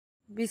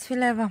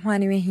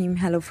Bismillahirrahmanirrahim.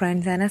 Hello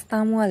friends and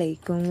assalamu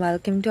alaikum.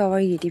 Welcome to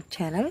our YouTube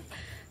channel.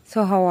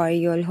 So how are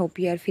you all? Hope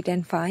you are fit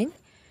and fine.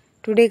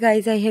 Today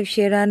guys, I have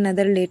shared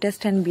another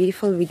latest and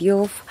beautiful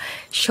video of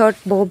short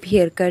bob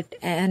haircut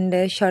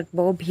and short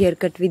bob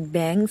haircut with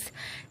bangs.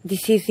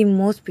 This is the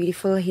most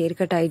beautiful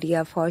haircut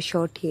idea for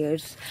short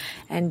hairs,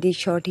 and these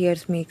short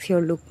hairs makes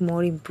your look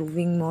more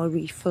improving, more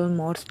beautiful,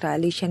 more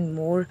stylish and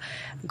more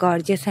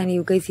gorgeous, and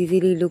you guys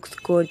easily looks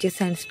gorgeous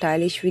and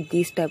stylish with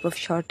these type of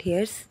short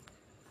hairs.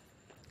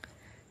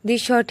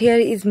 This short hair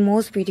is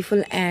most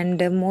beautiful and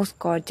most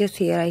gorgeous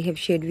hair I have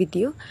shared with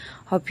you.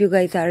 Hope you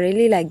guys are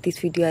really like this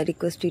video. I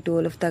request you to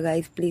all of the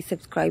guys, please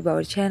subscribe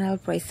our channel,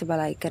 press the bell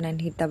icon and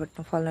hit the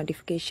button for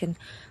notification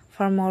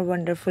for more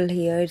wonderful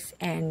hairs.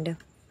 And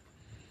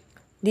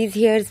these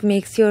hairs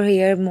makes your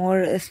hair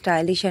more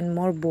stylish and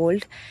more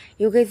bold.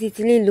 You guys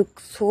easily look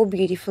so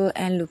beautiful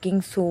and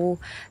looking so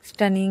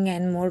stunning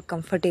and more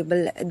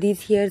comfortable.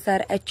 These hairs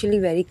are actually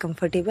very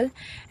comfortable,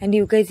 and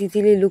you guys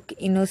easily look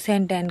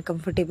innocent and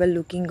comfortable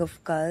looking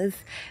of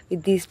girls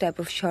with these type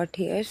of short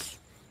hairs.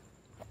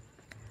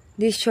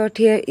 This short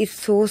hair is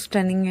so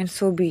stunning and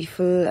so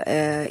beautiful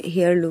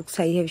hair looks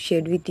I have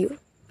shared with you.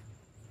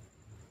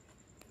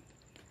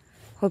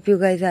 Hope you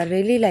guys are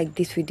really like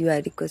this video.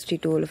 I request you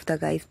to all of the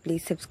guys,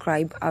 please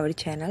subscribe our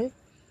channel,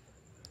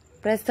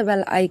 press the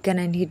bell icon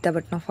and hit the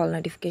button of all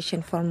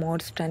notification for more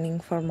stunning,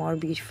 for more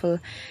beautiful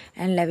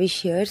and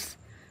lavish hairs.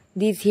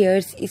 These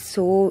hairs is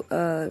so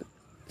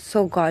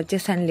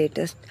gorgeous and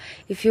latest.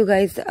 If you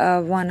guys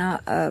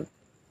wanna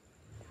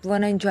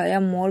enjoy a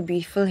more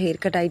beautiful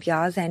haircut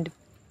ideas and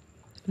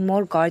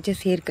more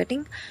gorgeous hair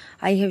cutting,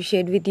 I have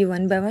shared with you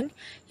one by one.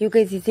 You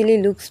guys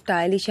easily look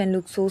stylish and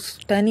look so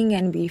stunning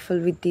and beautiful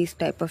with these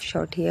type of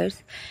short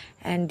hairs,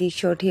 and these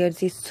short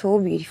hairs is so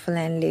beautiful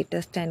and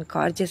latest and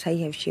gorgeous I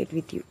have shared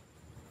with you.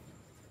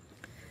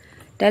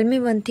 Tell me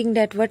one thing,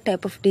 that what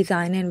type of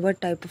design and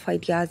what type of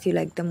ideas you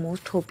like the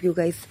most. Hope you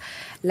guys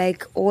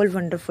like all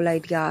wonderful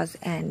ideas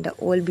and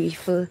all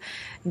beautiful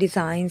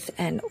designs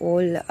and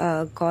all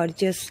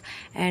gorgeous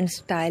and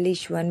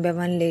stylish one by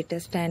one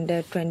latest and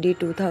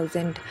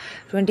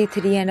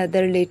 2023 and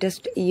other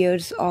latest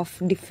years of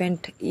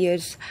different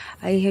years.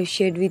 I have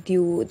shared with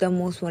you the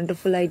most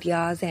wonderful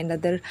ideas and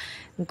other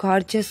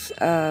gorgeous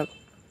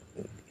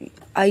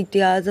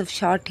ideas of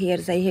short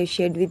hairs I have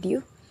shared with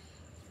you.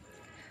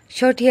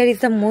 Short hair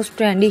is the most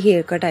trendy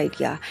haircut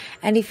idea,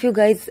 and if you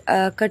guys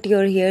cut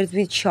your hairs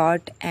with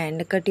short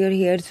and cut your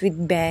hairs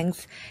with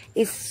bangs,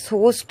 is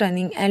so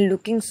stunning and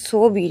looking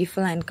so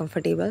beautiful and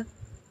comfortable.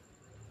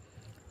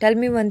 Tell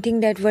me one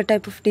thing, that what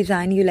type of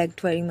design you liked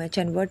very much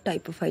and what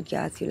type of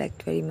ideas you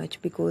liked very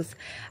much, because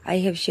I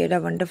have shared a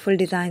wonderful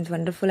designs,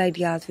 wonderful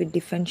ideas with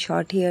different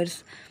short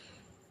hairs.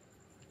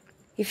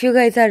 If you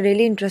guys are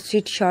really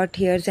interested short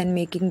hairs and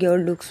making your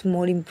looks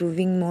more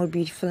improving, more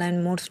beautiful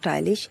and more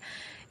stylish,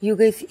 you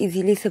guys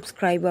easily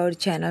subscribe our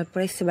channel,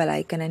 press the bell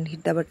icon and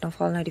hit the button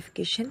for all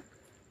notification,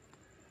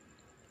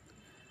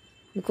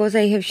 because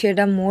I have shared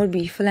a more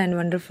beautiful and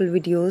wonderful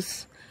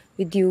videos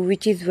with you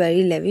which is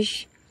very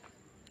lavish.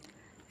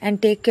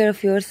 And take care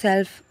of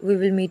yourself. We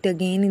will meet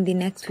again in the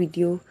next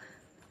video.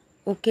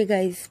 Okay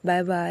guys,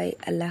 bye bye.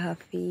 Allah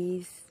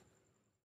Hafiz.